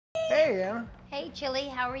Hey, Anna. Hey, Chili,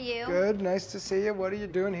 how are you? Good, nice to see you. What are you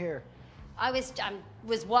doing here? I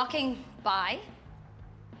was walking by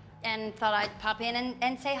and thought I'd pop in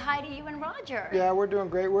and say hi to you and Roger. Yeah, we're doing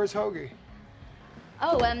great. Where's Hoagie?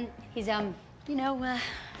 Oh, he's,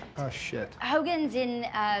 Oh, shit. Hogan's in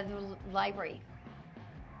the library.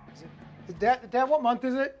 Dad, what month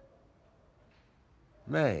is it?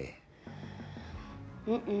 May.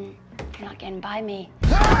 You're not getting by me.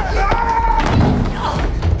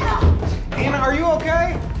 Anna, are you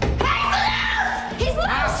okay? He's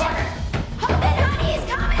loose! Hogan, honey, he's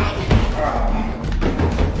coming!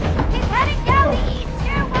 He's heading down the east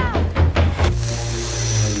stairwell.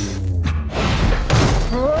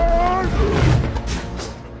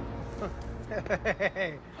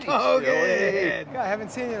 Hey, Hogan! I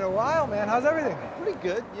haven't seen you in a while, man. How's everything? Pretty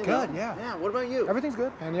good, you Good, know? yeah. Yeah, what about you? Everything's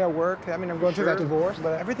good. And yeah, work. I mean, I'm going through that divorce,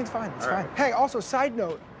 but everything's fine. It's fine. Hey, also, side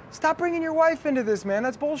note, stop bringing your wife into this, man.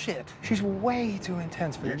 That's bullshit. She's way too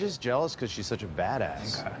intense for you. You're just jealous because she's such a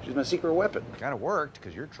badass. Okay. She's my secret weapon. Kind of worked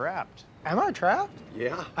because you're trapped. Am I trapped?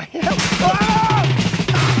 Yeah. I am.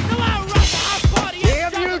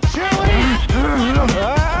 Damn you, Chili!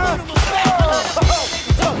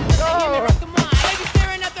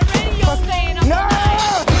 No!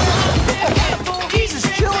 Jesus,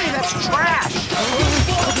 Chili, that's trash!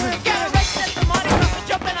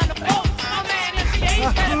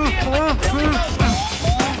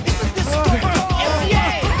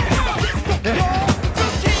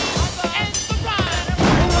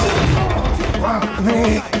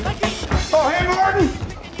 Oh, hey, Martin!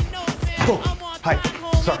 Oh, hi.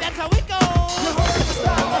 Sorry. That's how it goes.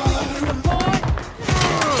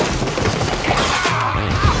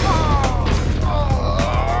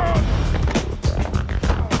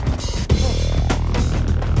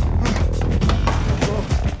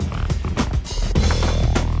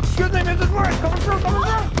 Excuse me, Mrs. Morris, coming through.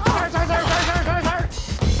 Sorry.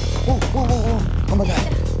 Whoa. Oh, my God.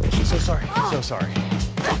 I'm so sorry. So sorry.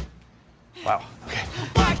 Wow. Okay.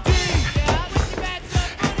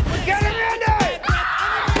 Get him, Andy!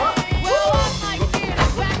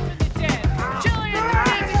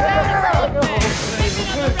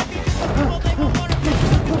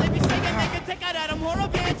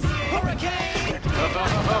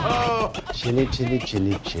 Chili.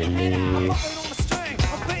 Chili. No.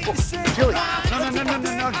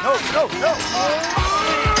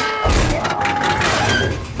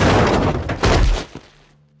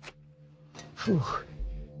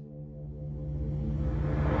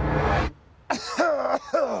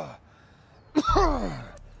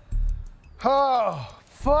 Oh,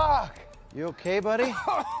 fuck. You okay, buddy?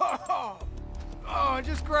 Oh,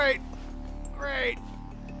 just great. Great.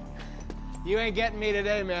 You ain't getting me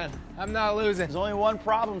today, man. I'm not losing. There's only one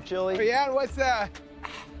problem, Chili. Oh, yeah, what's that?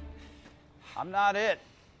 I'm not it.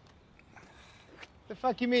 The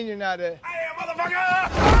fuck you mean you're not it? I am,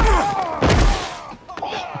 motherfucker!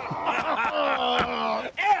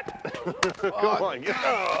 Come on, get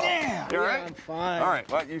Damn. You all right? I'm fine. All right,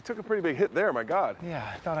 well, you took a pretty big hit there, my God. Yeah,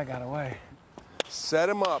 I thought I got away. Set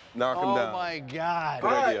him up, knock him down. Oh my God.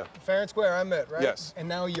 Good idea. Fair and square, I'm it, right? Yes. And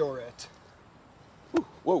now you're it.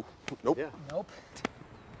 Whoa, nope. Yeah. Nope.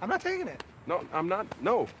 I'm not taking it. No, I'm not,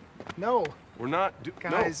 no. No. We're not,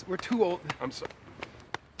 Guys, we're too old. No. I'm sorry.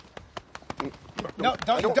 No,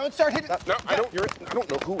 don't start hitting. No, I don't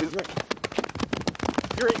know who is it.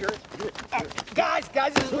 You're it. Guys,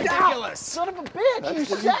 this is ridiculous. Son of a bitch! You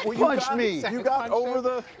sack punched me. You got over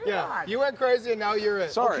the... Yeah, you went crazy and now you're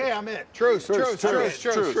it. Sorry. Okay, I'm it. Truce.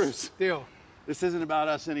 Deal. This isn't about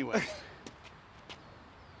us anyway.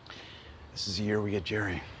 This is the year we get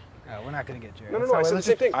Jerry. No, we're not gonna get Jerry. No, I said the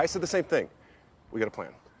same thing. I said the same thing. We got a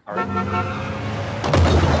plan. All right.